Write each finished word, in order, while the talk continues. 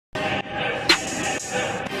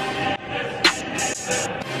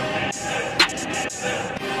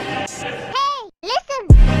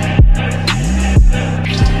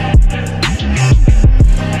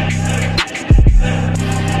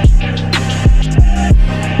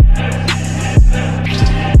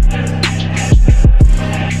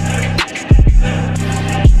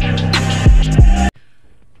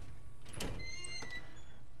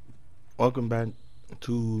Welcome back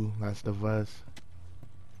to Last of Us.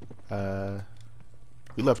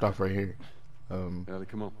 We left off right here. Ellie,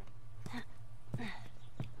 come on.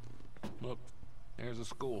 Look, there's a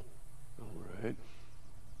school. All right.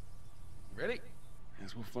 Ready?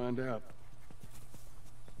 Guess we'll find out.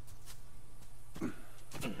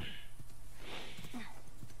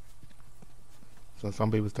 So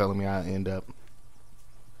some people's telling me I end up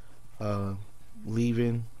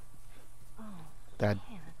leaving that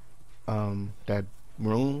that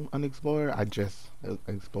room unexplored. I just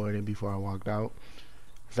explored it before I walked out.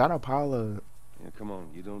 Is that a pile of Yeah, come on.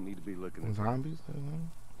 You don't need to be looking at zombies?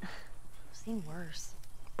 I've seen worse.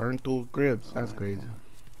 Burned through cribs. That's crazy.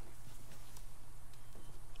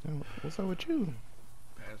 Yo, what's up with you?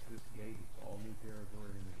 past this gate. It's all new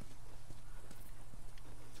territory to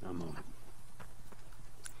me. I'm on it.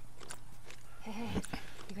 Hey,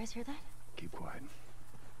 you guys hear that? Keep quiet.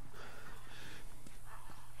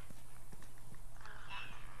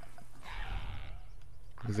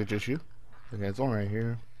 Is it just you? Okay, it's on right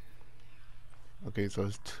here. Okay, so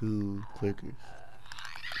it's 2 clickers.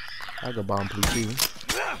 I got bomb, please.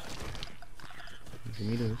 Give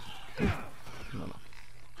me this. No.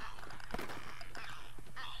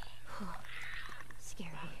 Scary.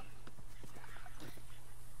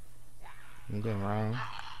 I'm going around.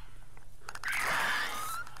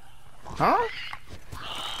 Huh?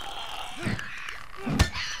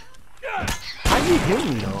 How you hit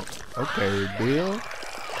me though? Okay, Bill.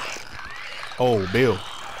 Oh, Bill.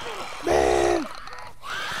 Man.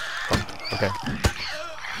 Oh, okay.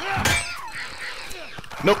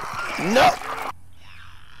 Nope. Nope.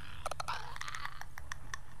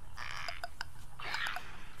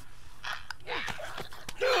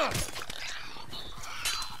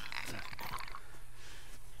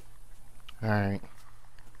 Alright.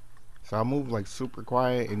 So I moved like super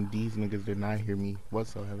quiet and these niggas did not hear me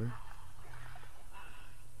whatsoever.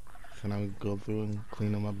 So now we go through and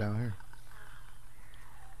clean them up down here.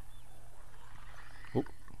 Oop.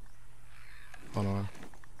 Hold on.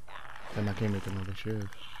 Then I can't make another shift.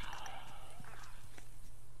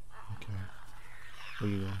 Okay. Where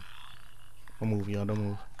you going? Don't move, y'all. Don't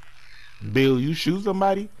move. Bill, you shoot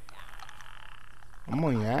somebody? I'm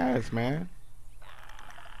on your ass, man.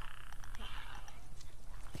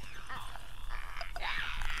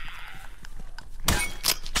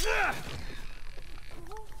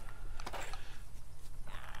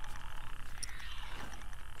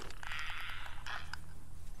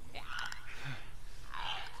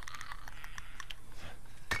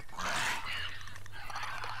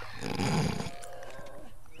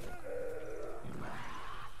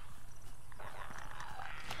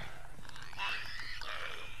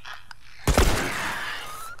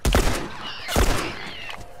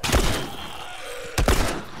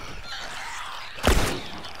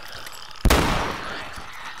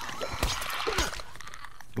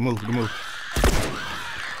 Move.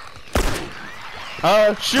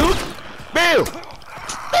 Shoot! Bill!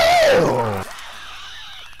 Bill!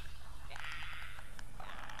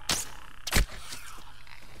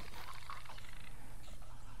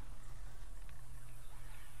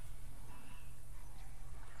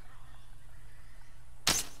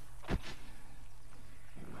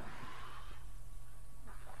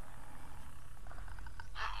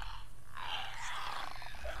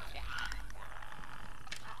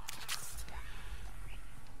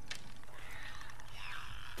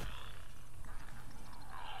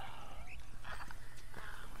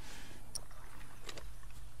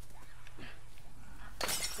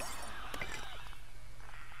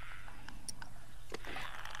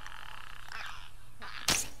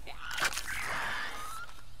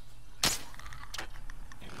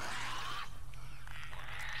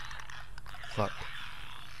 Fuck.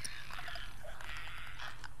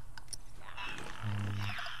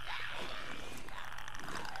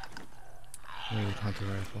 I need a hunter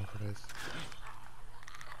rifle for this.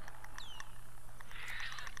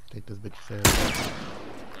 Take this bitch serious.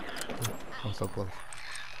 I'm so close.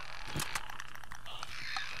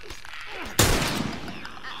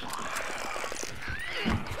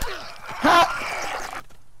 Ha!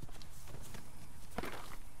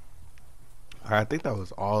 I think that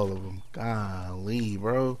was all of them. Golly,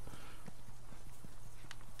 bro.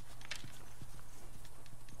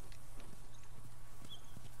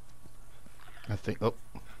 I think. Oh,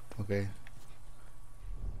 okay.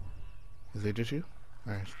 Is it just you?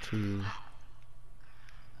 Alright, it's 2.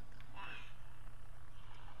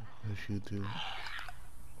 Let's shoot 2.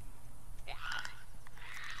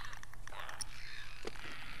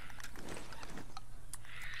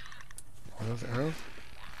 Are those arrows?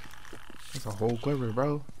 That's a whole quiver,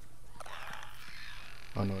 bro.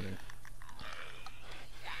 Oh no, it ain't.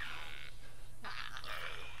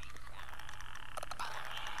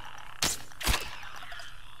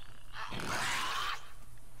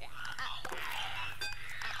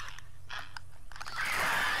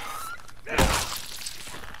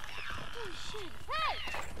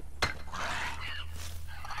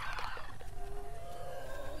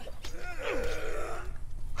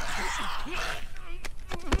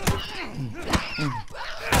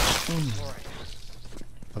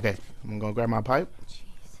 gonna grab my pipe? Jeez.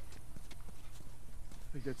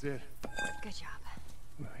 I think that's it. Good job.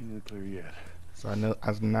 No, ain't no clear yet. So I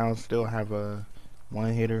now still have a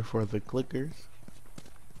one hitter for the clickers.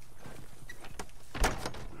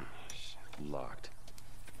 Locked.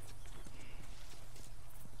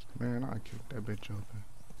 Man, I kicked that bitch open.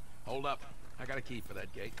 Hold up. I got a key for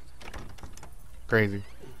that gate. Crazy.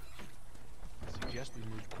 Suggest we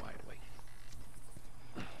move quietly.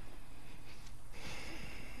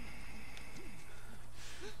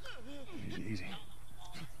 Easy, easy.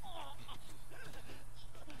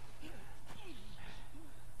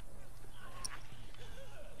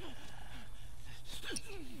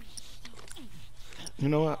 You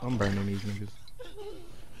know what? I'm burning these niggas.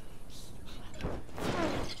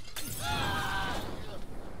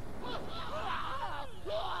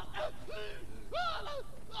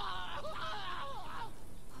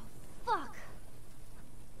 Fuck.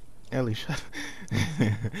 Ellie, shut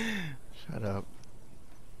shut up.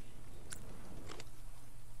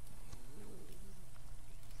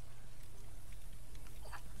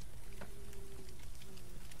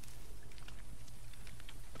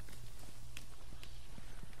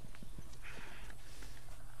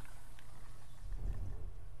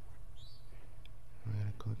 I got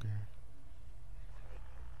a clicker.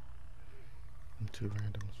 And two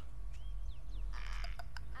randoms.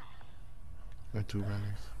 Or two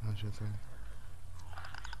runners, I should say.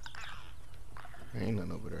 There ain't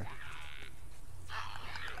none over there.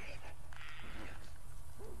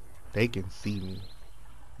 They can see me,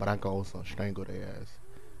 but I can also strangle their ass.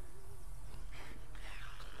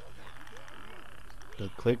 The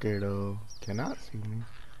clicker though cannot see me,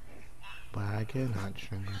 but I cannot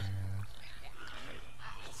strangle their ass.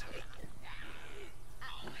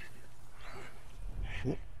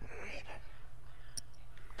 Ooh.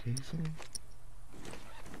 Can you see me?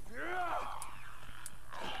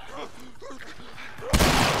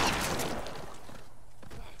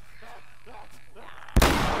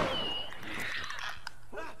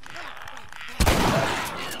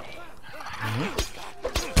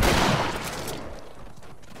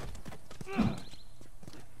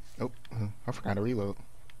 Oh, I forgot to reload.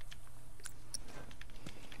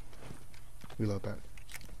 Reload that.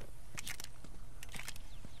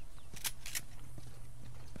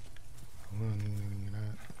 I don't need any of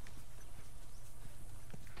that.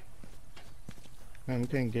 Man, we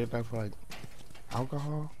can't get that for like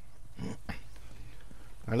alcohol.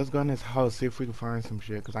 Alright, let's go in this house, see if we can find some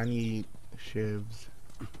shit, cause I need shivs.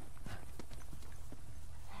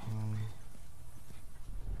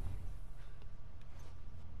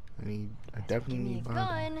 I definitely Give me need a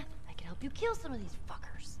binding. gun. I can help you kill some of these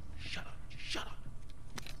fuckers. Shut up. Shut up.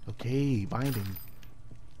 Okay, binding.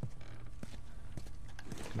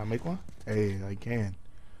 Can I make one? Hey, I can.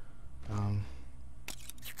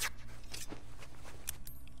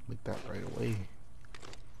 Make that right away.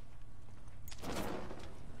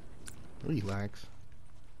 Relax.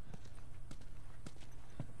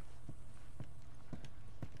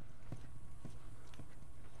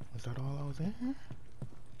 Was that all I was in here?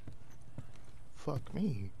 Fuck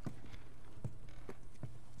me.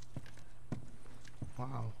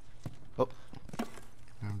 Wow. Oh.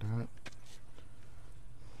 I'm done.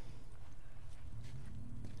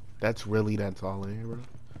 That's all in here, bro.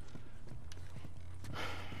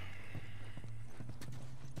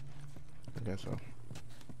 I guess so.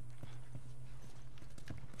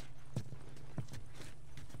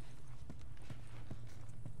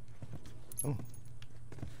 Oh.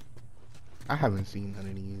 I haven't seen none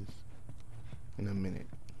of these in a minute.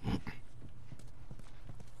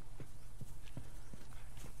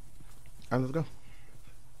 Alright, let's go.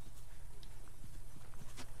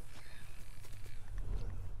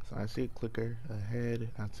 So I see a clicker ahead,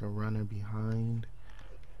 that's a runner behind,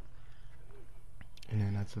 and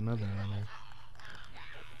then that's another runner.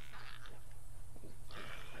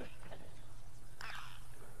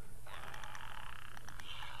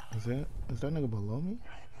 Is that nigga below me?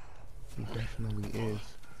 He definitely is.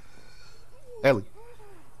 Ellie.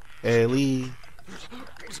 Ellie.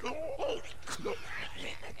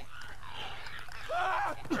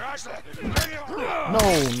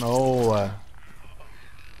 No.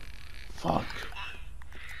 Fuck.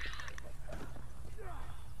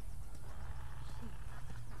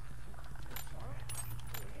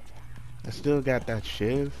 I still got that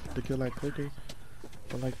shiv to kill that clicker,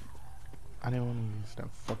 but like, I didn't want to use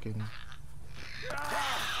that fucking.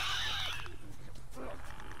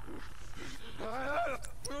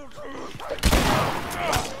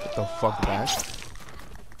 What the fuck, back?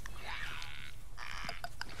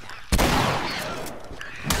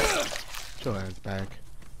 Get your ass back.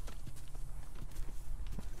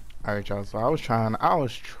 Alright, y'all, so I was trying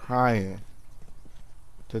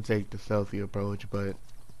to take the selfie approach, but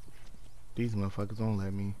these motherfuckers won't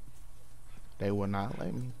let me. They will not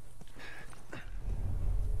let me.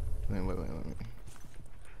 Wait.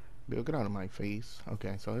 Bill, get out of my face.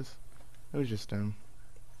 Okay, so it was just them.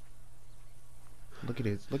 Look at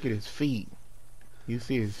his feet. You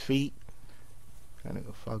see his feet? That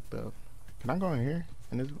nigga fucked up. Can I go in here?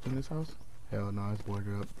 In this house? Hell no, it's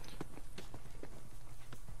boarded up.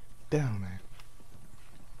 Damn, man.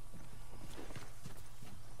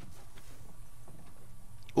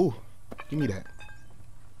 Ooh, give me that.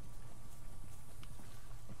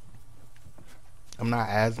 I'm not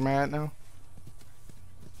as mad now.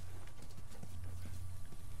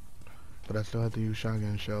 But I still have to use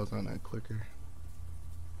shotgun shells on that clicker.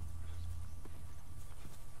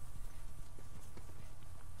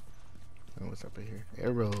 Oh, what's up in here?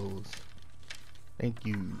 Arrows. Thank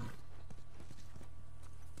you.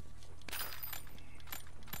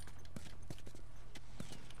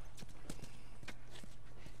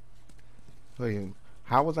 Wait,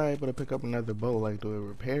 how was I able to pick up another bow? Like, do I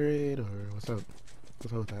repair it, or what's up?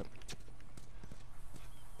 What's up with that?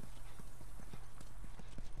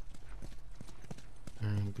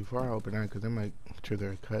 And before I open that, because it might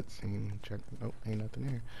trigger a cutscene. Check. Nope, ain't nothing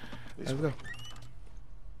there. Let's go.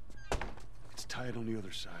 It's tied on the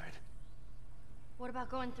other side. What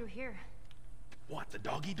about going through here? What, the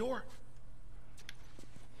doggy door?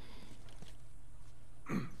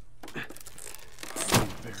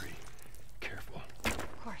 Very careful.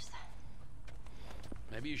 Of course.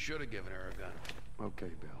 Maybe you should have given her a gun.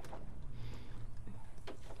 Okay, Bill.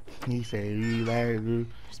 He said, relax, bro.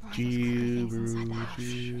 Chill,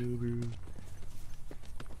 bro.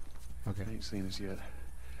 Okay. They ain't seen us yet.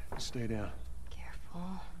 Stay down.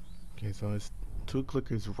 Careful. Okay, so it's 2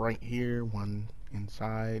 clickers right here, 1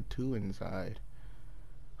 inside, 2 inside.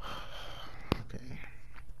 Okay.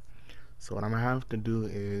 So what I'm gonna have to do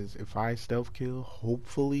is, if I stealth kill,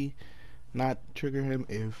 hopefully not trigger him.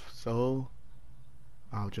 If so,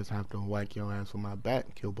 I'll just have to whack your ass with my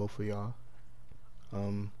bat, kill both of y'all.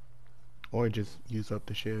 Or just use up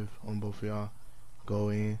the shiv on both of y'all. Go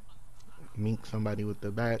in, mink somebody with the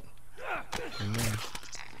bat, and then.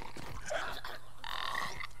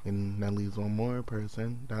 And that leaves one more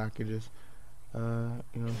person that I could just, you know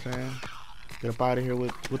what I'm saying? Get up out of here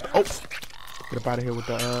with oh! Get up out of here with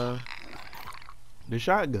the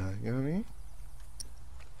shotgun, you know what I mean?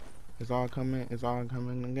 It's all coming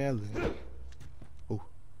together. Oh,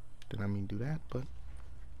 didn't I mean do that, but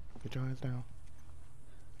get your ass down.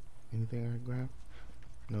 Anything I can grab?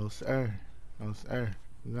 No, sir. No, sir.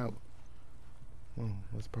 You out.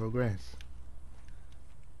 Let's progress.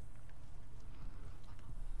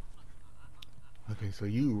 Okay, so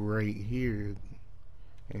you right here,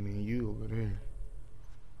 and then you over there.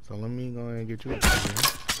 So let me go ahead and get you up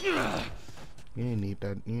here. You ain't need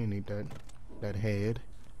that. You ain't need that head.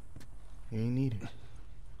 You ain't need it.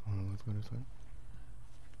 Hold on, let's go this way.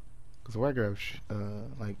 Cause if I grab,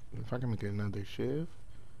 like, if I can make another shiv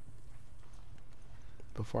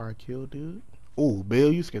before I kill dude. Oh,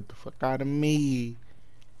 Bill, you scared the fuck out of me.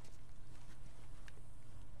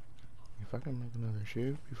 If I can make another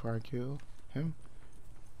shiv before I kill him,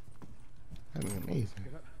 that'd be amazing.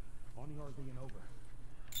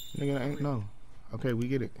 Nigga, ain't no. Okay, we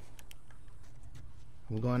get it.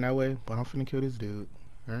 We're going that way, but I'm finna kill this dude.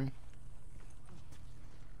 Alright?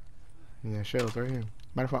 We got shells right here.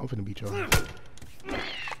 Matter of fact, I'm finna beat your ass.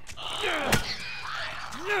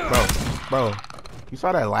 Bro, you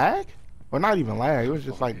saw that lag? Or not even lag, it was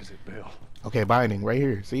just like, Is it, Bill? okay, binding right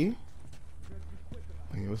here, see?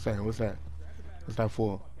 Hey, what's that? What's that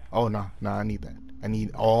for? Oh, nah, I need that. I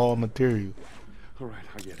need all material. Alright,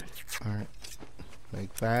 I get it. Alright.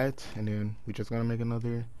 Like that, and then we just gonna make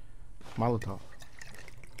another Molotov.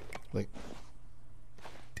 Wait.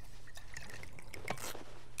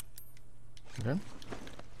 Okay.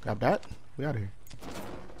 Got that? We out of here.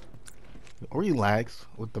 Relax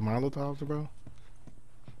with the Molotovs, bro.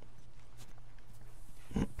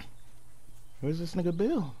 Where's this nigga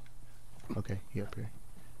Bill? Okay, he up here.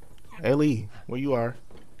 Ellie, where you are?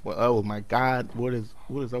 Well, oh my God, what is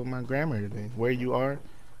up with my grammar today? Where you are?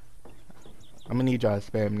 I'm gonna need y'all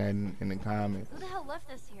to spam that in the comments. Who the hell left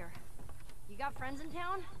this here? You got friends in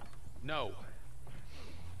town? No.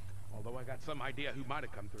 Although I got some idea who might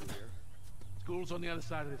have come through here. School's on the other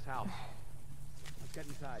side of this house. Let's get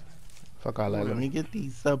inside. Fuck all that. Let me get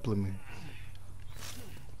these supplements.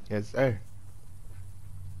 Yes, sir.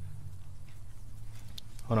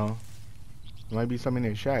 Hold on. There might be some in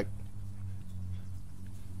there shack.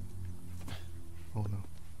 Oh no.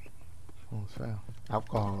 Oh, it's foul.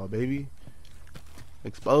 Alcohol, baby.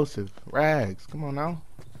 Explosive. Rags. Come on now.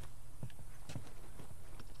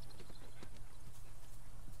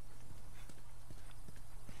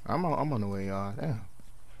 I'm on the way, y'all. Damn.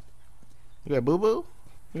 You got boo-boo?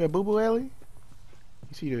 You got boo-boo, Ellie?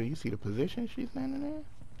 You see the position she's standing in?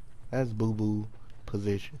 That's boo-boo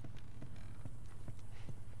position.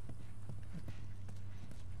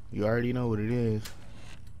 You already know what it is.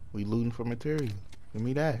 We looting for material. Give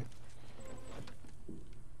me that.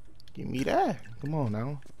 Give me that. Come on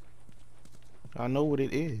now. I know what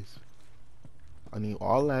it is. I need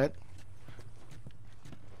all that.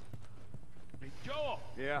 Hey, Joel!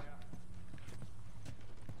 Yeah.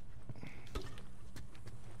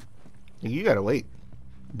 You gotta wait,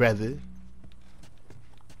 brother.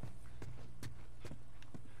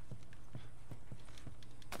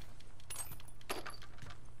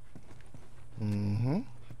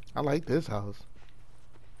 I like this house.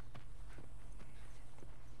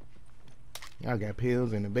 Y'all got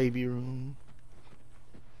pills in the baby room.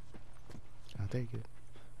 I'll take it.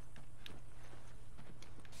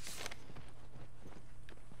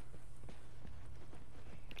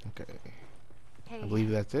 Okay. Hey, I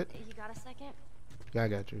believe that's it. you got a second? Yeah, I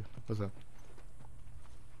got you. What's up?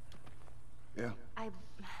 Yeah. I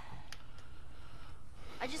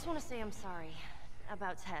just want to say I'm sorry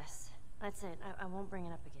about Tess. That's it. I won't bring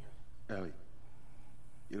it up again. Ellie,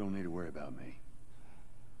 you don't need to worry about me.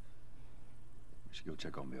 We should go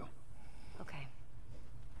check on Bill. Okay.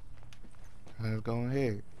 Let's go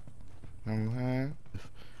ahead.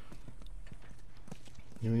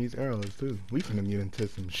 Give me these arrows too. We finna get into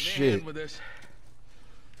some shit. With this.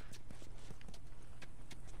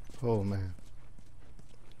 Oh man.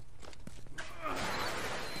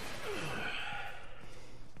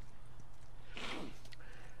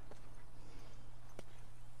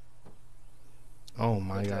 Oh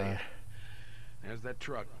my God. There's that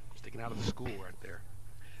truck sticking out of the school right there.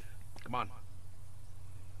 Come on.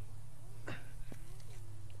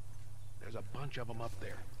 There's a bunch of them up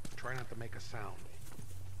there. Try not to make a sound.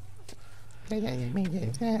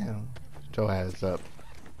 Joe has up.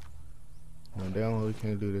 No, damn, we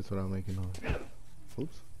can't do this without making noise.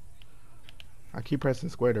 Oops. I keep pressing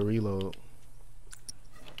square to reload.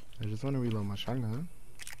 I just want to reload my shotgun.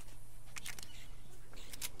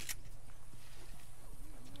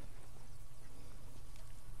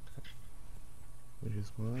 We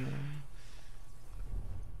just going.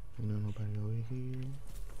 No nobody over here.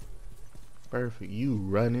 Perfect. You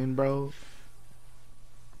running, bro?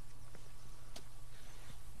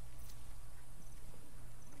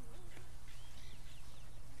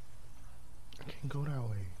 I can't go that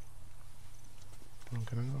way. Oh,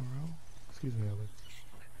 can I go around? Excuse me, Ellie.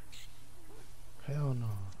 Hell no.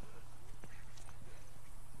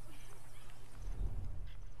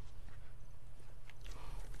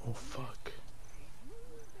 Oh fuck.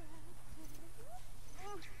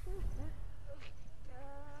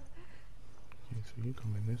 Okay, so you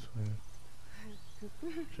coming this way.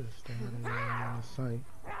 Just stay out of sight.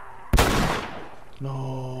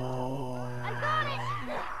 No.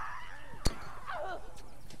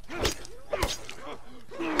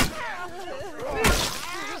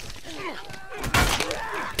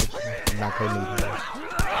 I'm not gonna need that.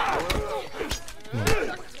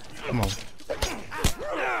 Come on.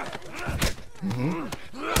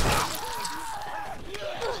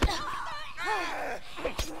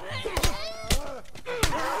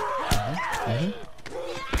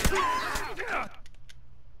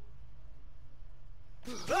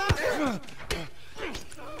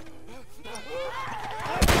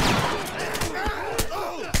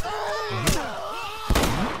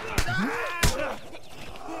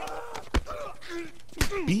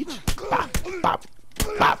 Beach. Bop, bop,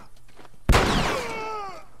 bop.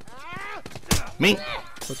 Me.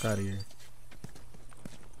 Fuck out of here.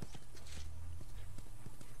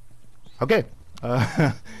 Okay.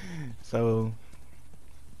 So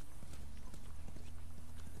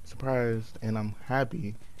surprised and I'm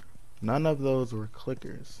happy. None of those were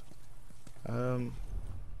clickers. Do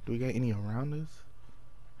we got any around us?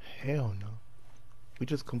 Hell no. We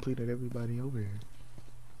just completed everybody over here.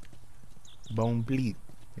 Bone bleed.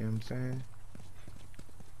 You know what I'm saying?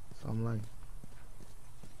 So I'm like,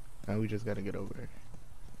 now we just gotta get over there.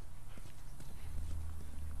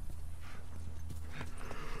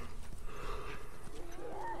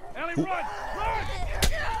 Ellie, run! Run!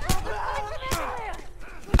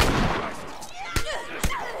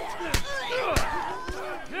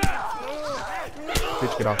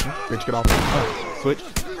 Bitch, get off me. Bitch, get off me. Switch.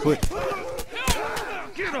 Switch.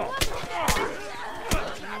 Get off!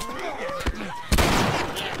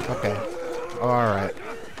 Okay. Alright.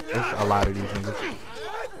 There's a lot of these niggas.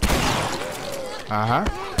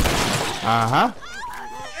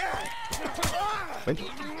 Wait.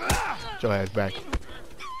 Get your ass back.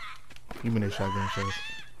 Give me that shotgun shells.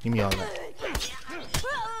 Give me all that.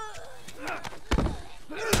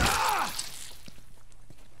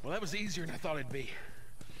 Well, that was easier than I thought it'd be.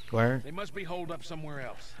 Where? They must be holed up somewhere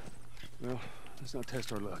else. Well, let's not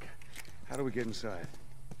test our luck. How do we get inside?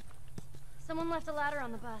 Someone left a ladder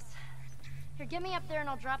on the bus. Here, get me up there and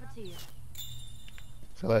I'll drop it to you.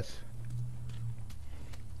 Celeste.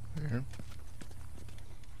 Here.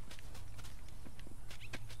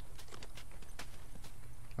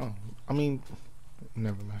 Oh, I mean,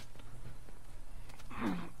 never mind.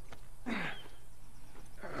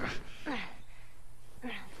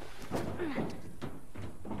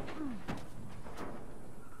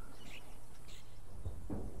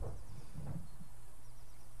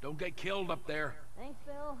 Don't get killed up there. Thanks,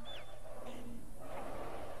 Bill.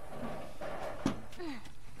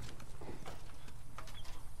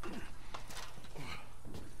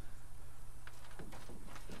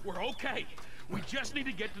 We're okay. We just need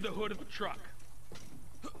to get to the hood of the truck.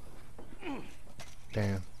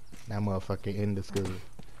 Damn, that motherfucker in the school.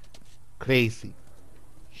 Crazy.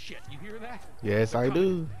 Shit, you hear that? Yes, I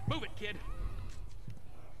do. Move it, kid.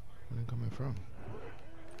 Where they coming from?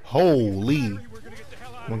 Holy. We're gonna get the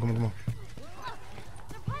hell out Come on, come on, come on.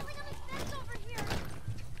 They're piling on the steps over here.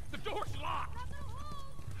 The door's locked.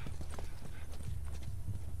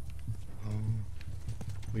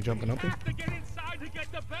 We jumping up We here? have to get inside to get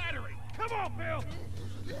the battery. Come on, Bill.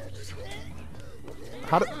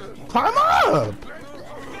 How to climb up?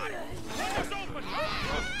 Door's open.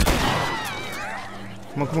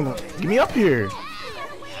 Come on, come on. Get me up here.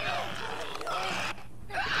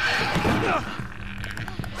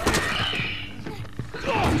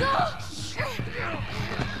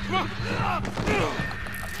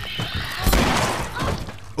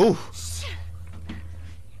 Ooh.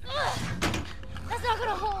 That's not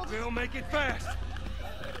gonna hold. Bill, make it fast.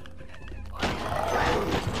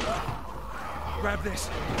 Grab this.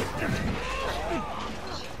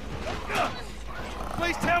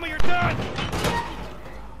 Please tell me you're done.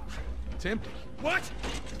 It's empty. What?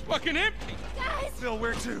 Fucking empty. Guys! Bill,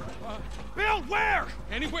 where to? Bill, where?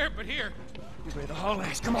 Anywhere but here. You better haul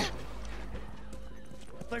ass. Come on.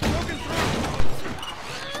 They've broken through.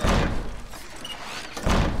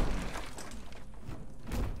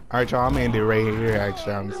 Alright, y'all, I'm gonna end it right here,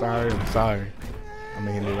 actually. I'm sorry. I'm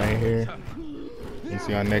gonna end it right here. And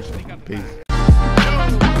see y'all next one. Peace.